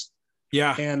multiverses.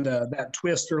 Yeah. And that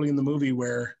twist early in the movie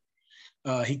where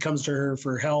he comes to her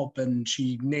for help and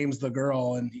she names the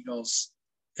girl and he goes,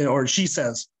 or she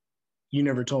says, "You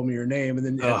never told me your name." And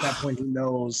then at that point he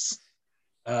knows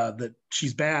that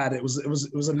she's bad. It was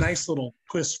a nice little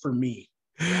twist for me.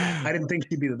 I didn't think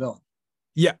she'd be the villain.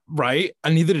 Yeah, right.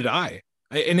 And neither did I.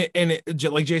 And it,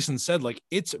 like Jason said, like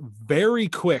it's very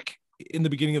quick in the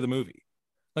beginning of the movie,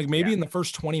 like maybe in the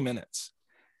first 20 minutes.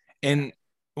 And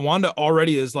Wanda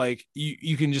already is like,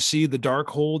 you can just see the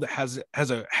Darkhold has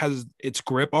its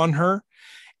grip on her.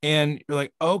 And you're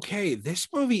like, okay, this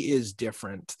movie is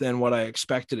different than what I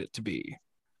expected it to be.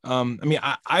 I mean,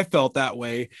 I felt that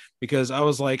way because I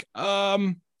was like,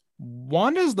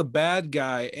 Wanda's the bad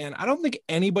guy, and I don't think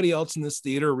anybody else in this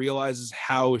theater realizes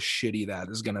how shitty that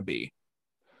is going to be.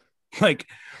 Like,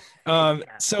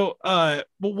 so, but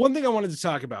one thing I wanted to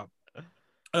talk about,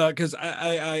 because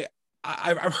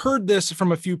I've heard this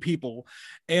from a few people,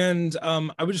 and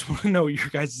I would just want to know your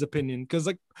guys' opinion, because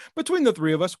like between the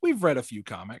three of us, we've read a few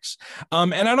comics,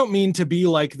 and I don't mean to be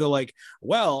like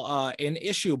an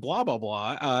issue blah blah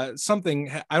blah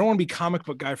something. I don't want to be comic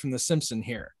book guy from The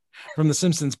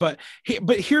Simpsons, but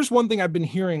here's one thing I've been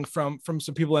hearing from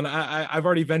some people, and I've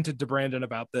already vented to Brandon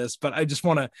about this, but I just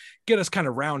want to get us kind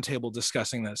of roundtable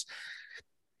discussing this.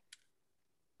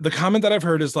 The comment that I've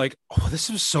heard is like, oh, this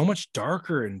was so much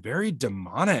darker and very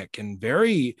demonic and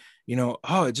very,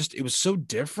 it was so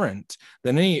different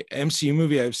than any MCU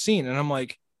movie I've seen. And I'm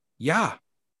like, yeah,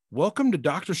 welcome to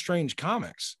Doctor Strange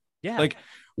comics. Yeah. Like,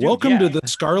 welcome to the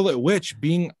Scarlet Witch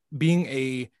being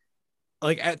a,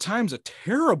 like at times a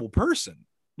terrible person.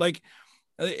 Like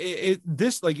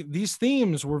these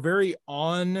themes were very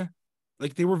on,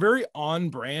 like they were very on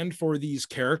brand for these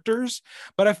characters.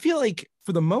 But I feel like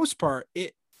for the most part,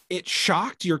 it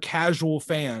shocked your casual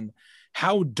fan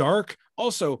how dark.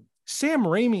 Also, Sam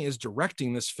Raimi is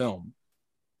directing this film.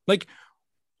 Like,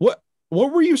 what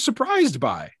were you surprised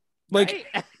by? Like,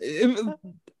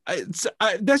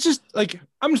 that's just like,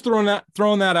 I'm just throwing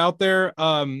that out there.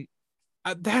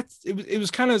 It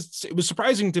was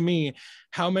surprising to me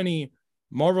how many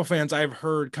Marvel fans I've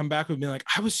heard come back with me like,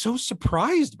 I was so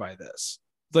surprised by this.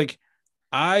 Like,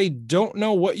 I don't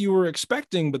know what you were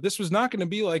expecting, but this was not going to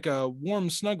be like a warm,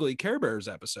 snuggly Care Bears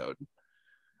episode.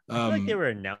 I feel like they were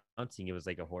announcing it was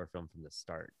like a horror film from the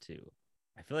start too.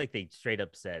 I feel like they straight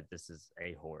up said this is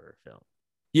a horror film.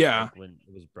 Yeah. Like when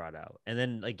it was brought out. And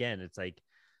then again, it's like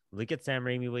look at Sam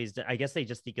Raimi what he's done. I guess they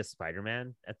just think of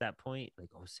Spider-Man at that point. Like,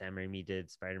 oh, Sam Raimi did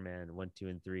Spider-Man 1, 2,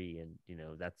 and 3, and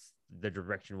that's the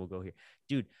direction we'll go here,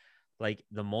 dude. Like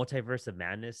the Multiverse of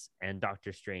Madness and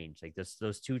Doctor Strange, like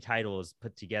those two titles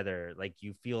put together, like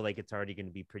you feel like it's already going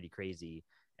to be pretty crazy.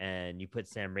 And you put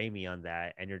Sam Raimi on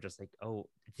that, and you're just like, oh,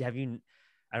 have you?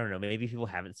 I don't know. Maybe people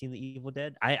haven't seen The Evil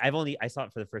Dead. I saw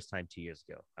it for the first time 2 years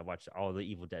ago. I watched all the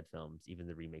Evil Dead films, even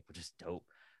the remake, which is dope.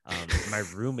 My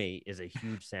roommate is a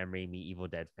huge Sam Raimi Evil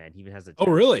Dead fan. He even has a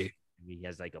oh really? He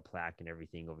has like a plaque and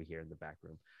everything over here in the back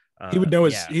room. He would know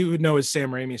his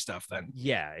Sam Raimi stuff then.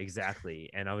 Yeah, exactly.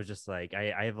 And I was just like,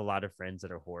 I have a lot of friends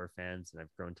that are horror fans, and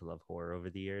I've grown to love horror over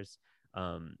the years.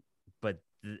 But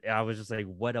I was just like,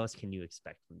 what else can you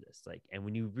expect from this? Like, and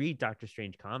when you read Doctor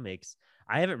Strange comics,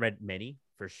 I haven't read many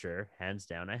for sure, hands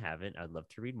down. I haven't. I'd love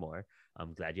to read more.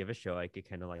 I'm glad you have a show I could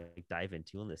kind of like dive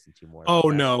into and listen to more. Oh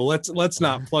no, let's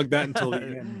not plug that until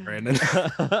the end, Brandon.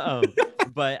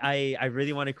 But I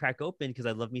really want to crack open because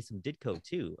I love me some Ditko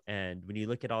too. And when you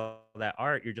look at all that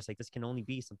art, you're just like, this can only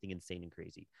be something insane and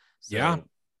crazy. So, yeah.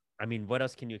 I mean, what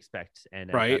else can you expect?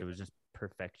 And right. I thought it was just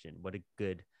perfection. What a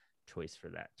good choice for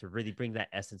that, to really bring that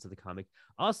essence of the comic.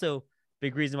 Also,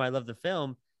 big reason why I love the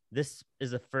film, this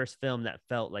is the first film that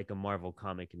felt like a Marvel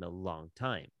comic in a long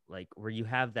time, like where you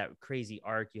have that crazy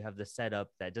arc, you have the setup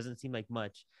that doesn't seem like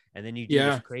much, and then you do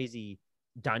this crazy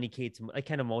Donny Cates like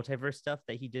kind of multiverse stuff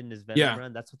that he did in his Venom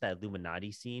run. That's what that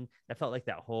Illuminati scene that felt like,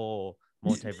 that whole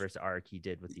multiverse arc he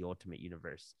did with the Ultimate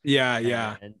Universe.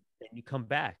 And then you come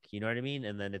back, you know what I mean,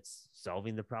 and then it's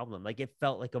solving the problem. Like, it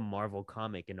felt like a Marvel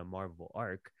comic in a Marvel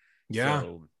arc.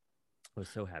 So I was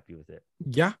so happy with it.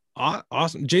 Yeah.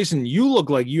 Awesome. Jason, you look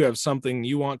like you have something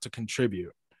you want to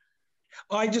contribute.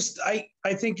 I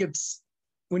think it's,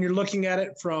 when you're looking at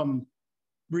it from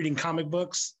reading comic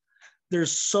books,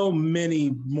 there's so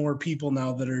many more people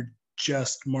now that are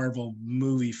just Marvel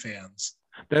movie fans.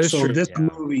 That is true. This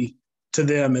movie to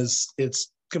them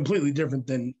it's completely different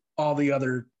than all the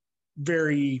other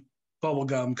very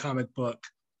bubblegum comic book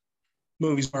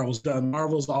movies Marvel's done.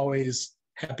 Marvel's always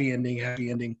happy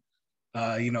ending,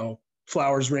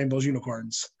 flowers, rainbows,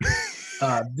 unicorns.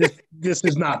 This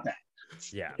is not that.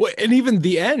 Yeah. Well, and even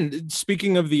the end,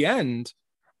 speaking of the end,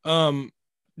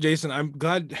 Jason, I'm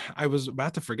glad, I was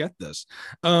about to forget this.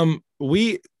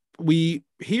 We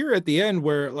hear at the end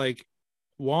where like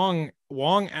Wong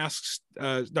asks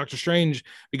Doctor Strange,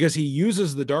 because he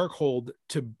uses the Darkhold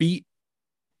to beat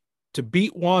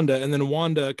Wanda, and then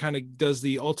Wanda kind of does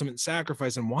the ultimate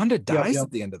sacrifice, and Wanda dies at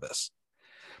the end of this.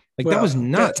 Like, that was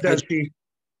nuts.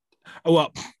 Oh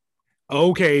well,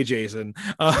 okay, Jason.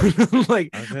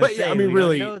 Like, but yeah, I mean,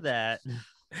 really, know that.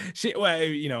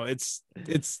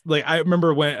 It's like, I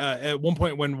remember when at one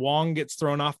point when Wong gets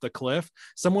thrown off the cliff,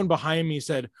 someone behind me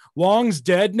said, "Wong's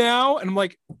dead now," and I'm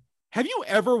like, have you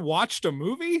ever watched a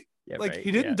movie? Yeah, like, right.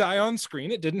 He didn't die on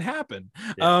screen. It didn't happen.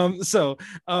 Yeah.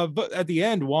 But at the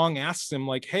end, Wong asks him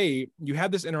like, "Hey, you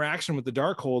had this interaction with the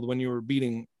Darkhold when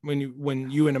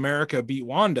you in America beat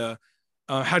Wanda.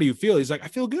 How do you feel?" He's like, "I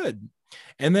feel good."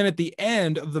 And then at the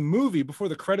end of the movie, before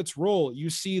the credits roll, you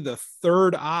see the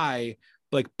third eye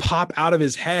like pop out of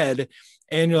his head,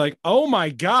 and you're like, "Oh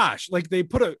my gosh!" Like, they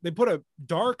put a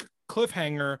dark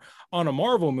cliffhanger on a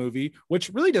Marvel movie, which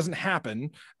really doesn't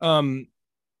happen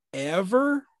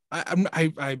ever.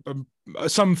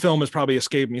 Some film has probably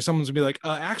escaped me. Someone's gonna be like,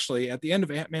 actually, at the end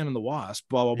of Ant-Man and the Wasp,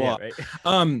 blah blah blah. Yeah,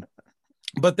 right.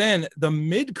 But then the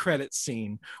mid-credit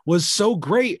scene was so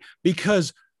great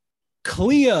because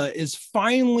Clea is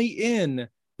finally in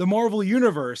the Marvel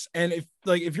universe, and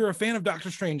if you're a fan of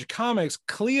Doctor Strange comics,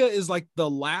 Clea is like the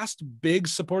last big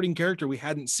supporting character we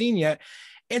hadn't seen yet,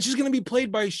 and she's gonna be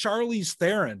played by Charlize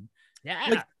Theron. Yeah,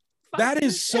 like, that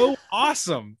is so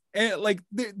awesome. And like,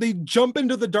 they jump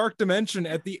into the dark dimension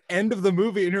at the end of the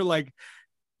movie, and you're like,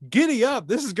 giddy up,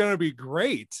 this is gonna be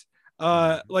great.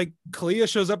 Like, Clea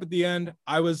shows up at the end.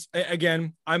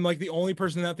 I'm like the only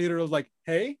person in that theater who was like,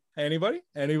 "Hey, anybody,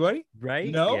 right?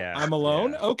 No, yeah, I'm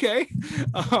alone." Yeah. Okay.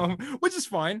 Which is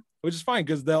fine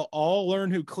because they'll all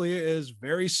learn who Clea is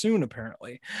very soon,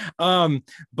 apparently.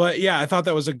 But yeah, I thought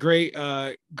that was a great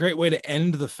way to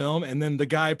end the film. And then the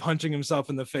guy punching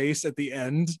himself in the face at the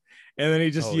end, and then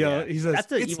he just he says,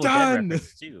 "That's an Evil Dead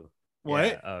reference too."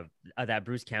 What? Yeah, that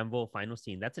Bruce Campbell final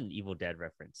scene, that's an Evil Dead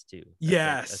reference too.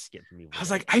 Yes. A skit from Evil Dead. I was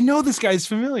like, I know this guy's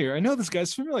familiar.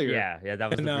 Yeah, that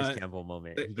was the Bruce Campbell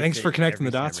moment. Thanks for connecting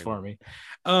the dots for me.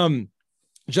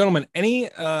 Gentlemen, any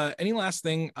last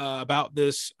thing about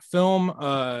this film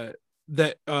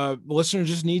that listeners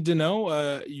just need to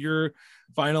know? Your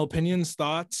final opinions,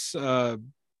 thoughts,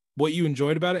 what you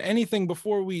enjoyed about it. Anything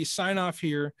before we sign off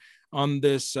here on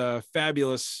this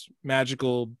fabulous,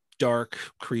 magical, dark,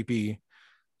 creepy,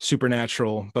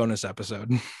 supernatural bonus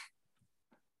episode.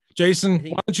 Jason,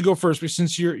 why don't you go first?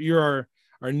 Since you're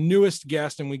our newest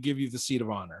guest and we give you the seat of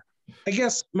honor. I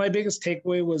guess my biggest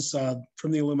takeaway was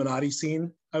from the Illuminati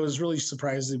scene. I was really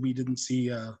surprised that we didn't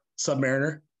see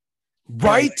Submariner.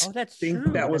 Right? Oh, that's true.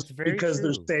 That was because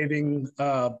true. they're saving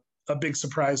a big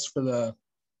surprise for the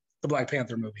Black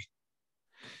Panther movie.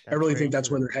 I really think that's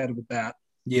where they're headed with that.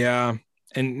 Yeah.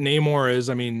 And Namor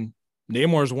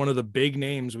is one of the big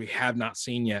names we have not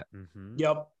seen yet. Mm-hmm.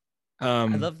 Yep. I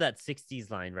love that 60s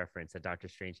line reference that Doctor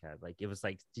Strange had. Like, it was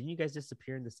like, didn't you guys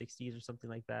disappear in the 60s or something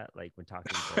like that? Like, when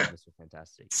talking to Mr.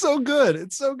 Fantastic. It's so good.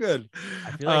 It's so good.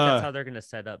 I feel like that's how they're going to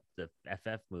set up the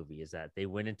FF movie, is that they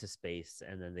went into space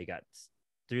and then they got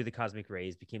through the cosmic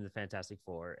rays, became the Fantastic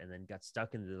Four, and then got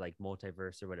stuck in the like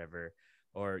multiverse or whatever.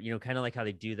 Or, you know, kind of like how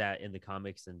they do that in the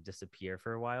comics and disappear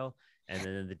for a while. And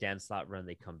then in the Dan Slott run,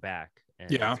 they come back. And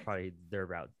that's probably their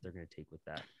route they're going to take with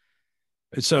that.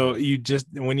 So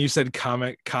when you said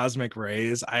cosmic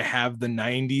rays, I have the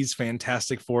 90s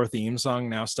Fantastic Four theme song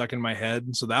now stuck in my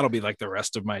head. So that'll be like the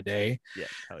rest of my day. Yeah.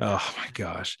 Oh my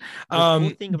gosh. The cool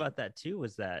thing about that too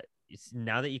was that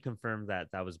now that you confirm that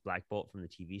was Black Bolt from the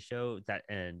TV show, that,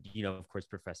 and, you know, of course,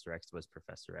 Professor X was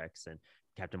Professor X and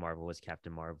Captain Marvel was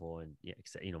Captain Marvel, and, you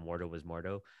know, Mordo was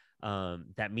Mordo.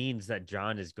 That means that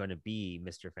John is going to be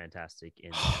Mr. Fantastic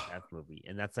in the FF movie.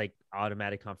 And that's like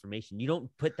automatic confirmation. You don't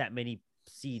put that many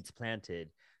seeds planted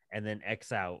and then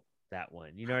X out that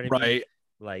one, you know what I mean? Right.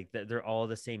 Like they're all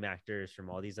the same actors from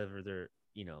all these other,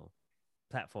 you know,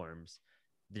 platforms.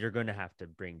 They're going to have to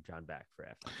bring John back for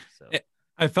FF. So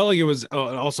I felt like it was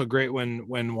also great when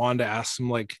Wanda asked him,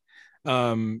 like,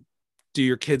 do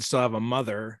your kids still have a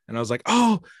mother? And I was like,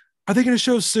 oh, are they going to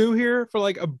show Sue here for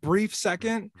like a brief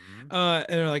second? Mm-hmm. And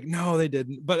they're like, no, they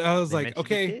didn't. But I was like,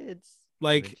 okay,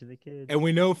 like, and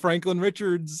we know Franklin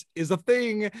Richards is a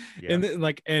thing. Yeah.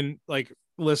 And like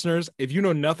listeners, if you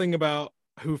know nothing about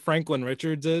who Franklin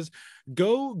Richards is,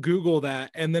 go Google that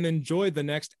and then enjoy the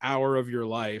next hour of your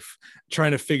life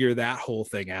trying to figure that whole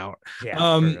thing out.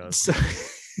 Yeah, so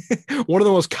one of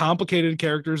the most complicated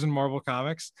characters in Marvel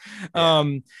Comics.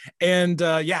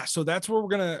 Yeah. So that's where we're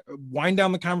gonna wind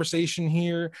down the conversation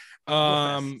here.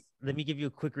 Let me give you a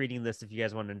quick reading list if you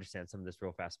guys want to understand some of this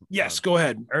real fast. Yes, go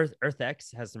ahead. Earth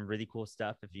X has some really cool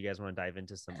stuff if you guys want to dive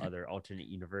into some other alternate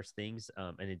universe things.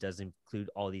 And it does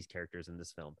include all these characters in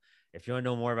this film. If you want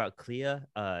to know more about Clea,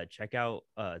 check out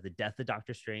The Death of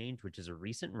Doctor Strange, which is a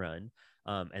recent run.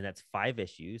 And that's 5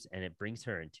 issues, and it brings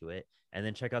her into it. And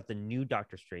then check out the new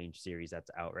Doctor Strange series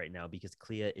that's out right now, because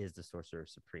Clea is the Sorcerer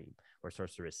Supreme, or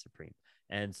Sorceress Supreme.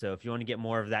 And so if you want to get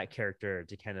more of that character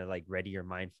to kind of like ready your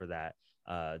mind for that,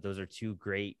 those are 2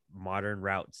 great modern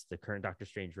routes, the current Doctor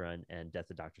Strange run and Death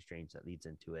of Doctor Strange that leads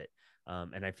into it.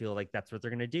 And I feel like that's what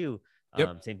they're going to do.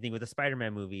 Same thing with the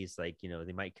Spider-Man movies. Like, you know,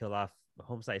 they might kill off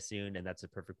Homesite soon, and that's a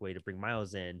perfect way to bring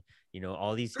Miles in. You know,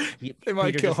 all these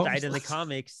Peter just died in the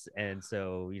comics, and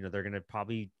so, you know, they're going to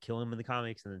probably kill him in the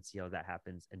comics and then see how that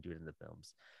happens and do it in the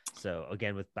films. So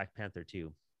again, with Black Panther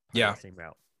too, same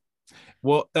route.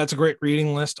 Well, that's a great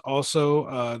reading list.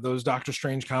 Also, those Doctor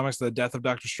Strange comics, The Death of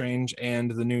Doctor Strange and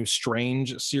the new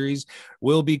Strange series,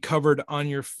 will be covered on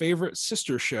your favorite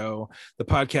sister show, the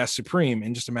Podcast Supreme,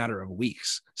 in just a matter of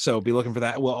weeks. So be looking for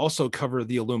that. We'll also cover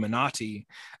the Illuminati,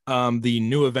 the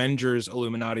New Avengers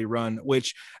Illuminati run,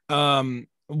 which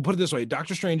put it this way,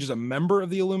 Doctor Strange is a member of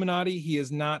the Illuminati. He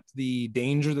is not the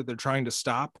danger that they're trying to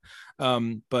stop.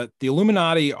 But the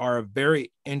Illuminati are a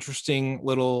very interesting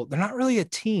they're not really a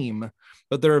team,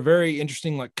 but they're a very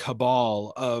interesting like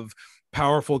cabal of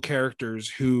powerful characters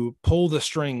who pull the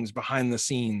strings behind the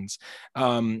scenes.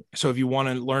 So if you want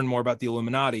to learn more about the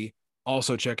Illuminati,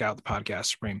 also check out the Podcast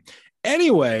Supreme.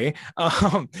 Anyway,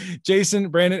 Jason,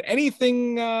 Brandon,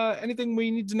 anything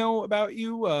we need to know about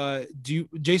you?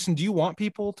 Jason, do you want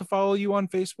people to follow you on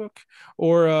Facebook,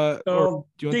 or do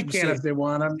you want they can if they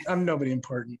want? I'm nobody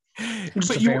important. I'm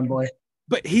just a fanboy.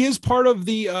 But he is part of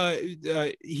the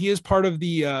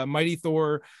Mighty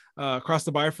Thor Across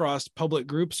the Bifrost public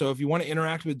group. So if you want to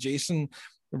interact with Jason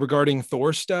regarding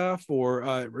Thor stuff, or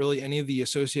really any of the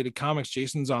associated comics,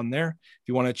 Jason's on there. If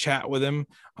you want to chat with him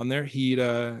on there, he'd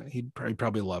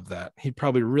probably love that. He'd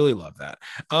probably really love that.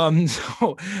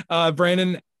 So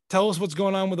Brandon, tell us what's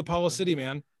going on with Apollo City,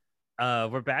 man.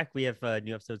 We're back. We have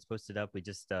new episodes posted up. We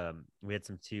just we had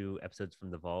 2 episodes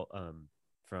from the vault,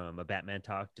 from a Batman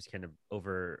talk, just kind of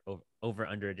over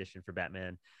under edition for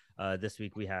Batman. This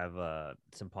week we have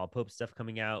some Paul Pope stuff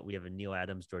coming out. We have a Neil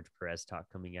Adams, George Perez talk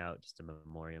coming out, just a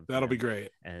memoriam. That'll be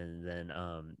great. And then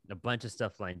a bunch of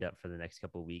stuff lined up for the next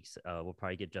couple of weeks. We'll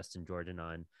probably get Justin Jordan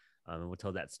on, and we'll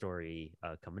tell that story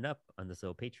coming up on this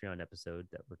little Patreon episode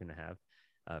that we're going to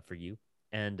have for you.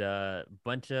 And a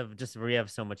bunch of we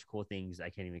have so much cool things I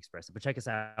can't even express it. But check us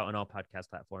out on all podcast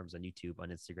platforms, on YouTube, on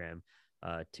Instagram,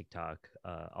 TikTok,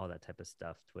 all that type of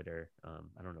stuff, Twitter.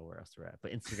 I don't know where else we're at,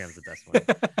 but Instagram's the best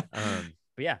one.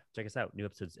 But yeah, check us out. New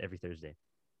episodes every Thursday.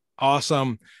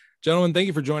 Awesome. Gentlemen, thank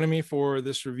you for joining me for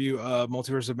this review of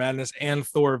Multiverse of Madness and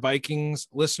Thor Vikings.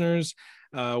 Listeners,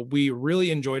 we really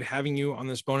enjoyed having you on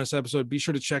this bonus episode. Be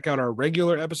sure to check out our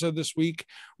regular episode this week,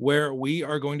 where we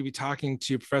are going to be talking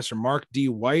to Professor Mark D.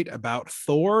 White about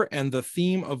Thor and the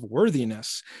theme of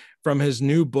worthiness from his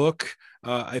new book,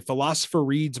 A Philosopher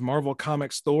Reads Marvel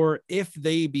Comics Thor, If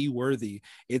They Be Worthy.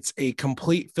 It's a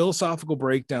complete philosophical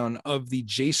breakdown of the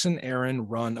Jason Aaron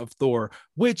run of Thor,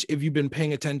 which, if you've been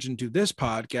paying attention to this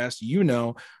podcast, you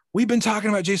know we've been talking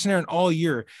about Jason Aaron all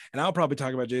year, and I'll probably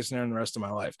talk about Jason Aaron the rest of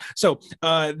my life. So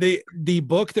the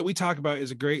book that we talk about is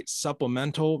a great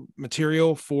supplemental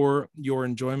material for your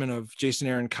enjoyment of Jason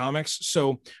Aaron comics.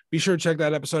 So be sure to check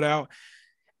that episode out.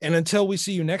 And until we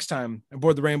see you next time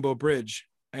aboard the Rainbow Bridge,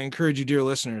 I encourage you, dear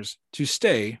listeners, to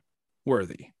stay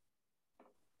worthy.